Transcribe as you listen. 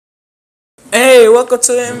Hey, welcome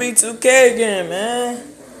to MB2K again, man.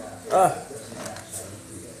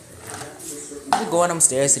 I'm going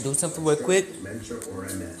upstairs to do something real quick.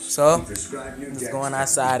 So, I'm just going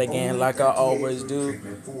outside again like I always do.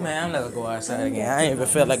 Man, I'm never going outside again. I ain't even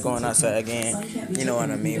feel like going outside again. You know what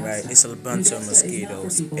I mean, right? It's a bunch of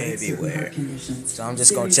mosquitoes everywhere. So I'm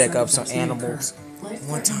just gonna check up some animals.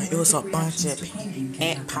 One time it was a bunch of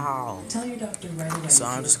ant pals. So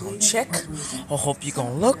I'm just gonna check. I hope you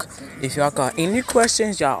gonna look. If y'all got any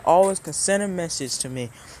questions, y'all always can send a message to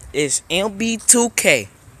me. It's MB2K.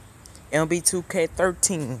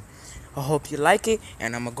 MB2K13. I hope you like it,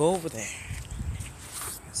 and I'm gonna go over there.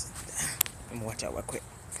 Let me watch out real quick.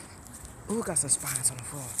 Ooh, got some spines on the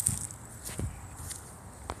floor.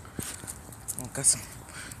 Oh,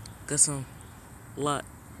 got some lot.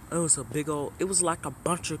 It was a big old. It was like a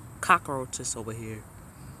bunch of cockroaches over here.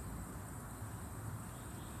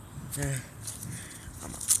 Yeah.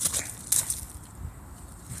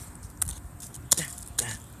 Damn.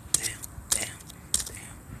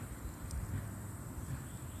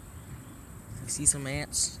 You see some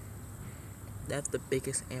ants? That's the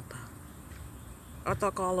biggest ant pile. I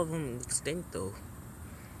thought all of them extinct though.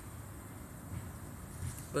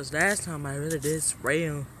 But last time I really did spray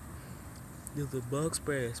them. Do the bug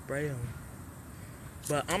spray them.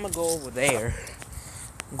 But I'm gonna go over there.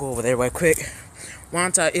 Right quick.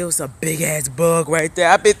 One time it was a big ass bug right there.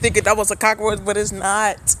 I've been thinking that was a cockroach, but it's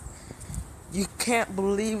not. You can't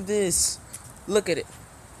believe this. Look at it.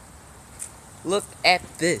 Look at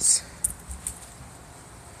this.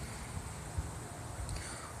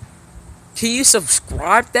 Can you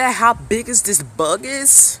subscribe that? How big is this bug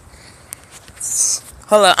is?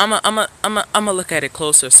 Hold on, I'ma look at it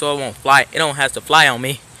closer so it won't fly. It don't have to fly on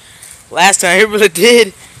me. Last time it really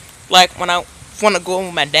did. Like when I wanna go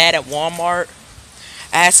with my dad at Walmart,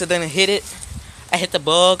 I accidentally hit it. I hit the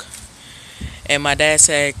bug, and my dad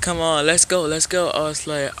said, "Come on, let's go." I was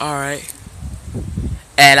like, "All right,"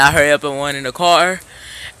 and I hurry up and went in the car,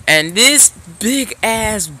 and this big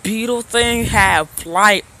ass beetle thing had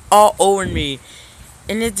flight all over me,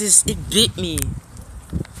 and it bit me.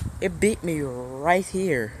 It bit me right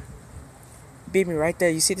here. It bit me right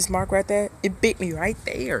there. You see this mark right there? It bit me right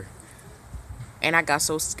there. And I got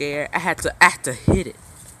so scared. I had to hit it.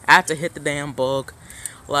 I had to hit the damn bug.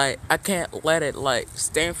 Like, I can't let it like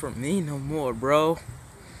stand for me no more, bro.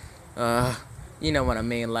 You know what I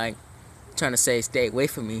mean? Like, trying to say stay away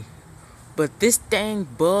from me. But this dang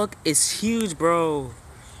bug is huge, bro.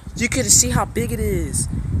 You could see how big it is.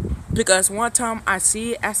 Because one time I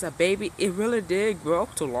see it as a baby, it really did grow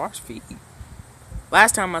up to large feet.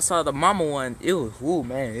 Last time I saw the mama one, it was, ooh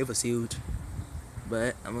man, it was huge.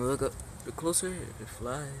 But I'm gonna look up closer. It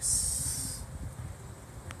flies.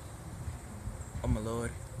 Oh my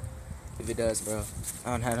lord. If it does, bro,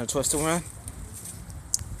 I don't have no choice to run.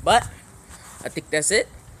 But I think that's it.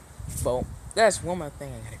 But that's one more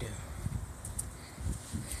thing I gotta do.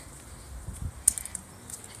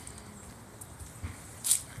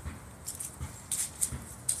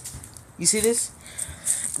 You see this?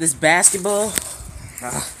 This basketball?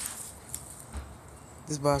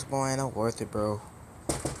 This basketball ain't not worth it, bro.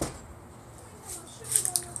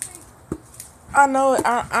 I know it.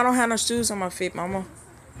 I don't have no shoes on my feet, mama.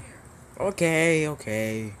 Okay.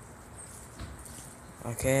 Okay,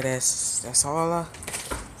 that's all.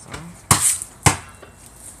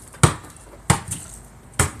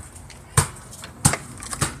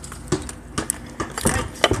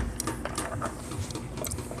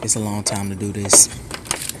 It's a long time to do this.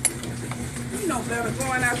 You know better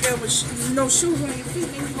going out there with no shoes on your feet,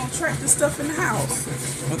 and you're gonna track the stuff in the house.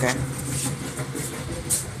 Okay.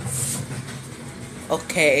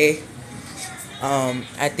 Okay.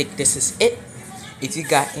 I think this is it. If you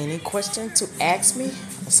got any question to ask me,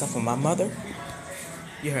 except for my mother,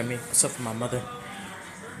 you heard me, except for my mother,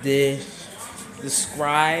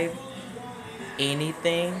 describe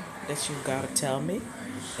anything that you gotta tell me.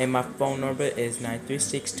 And my phone number is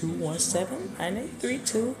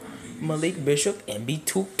 936-217-9832. Malik Bishop,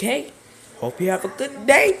 MB2K. Hope you have a good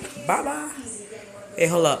day. Bye bye. Hey,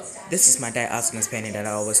 hold up. This is my dad Oscar's painting that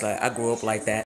I always like. I grew up like that.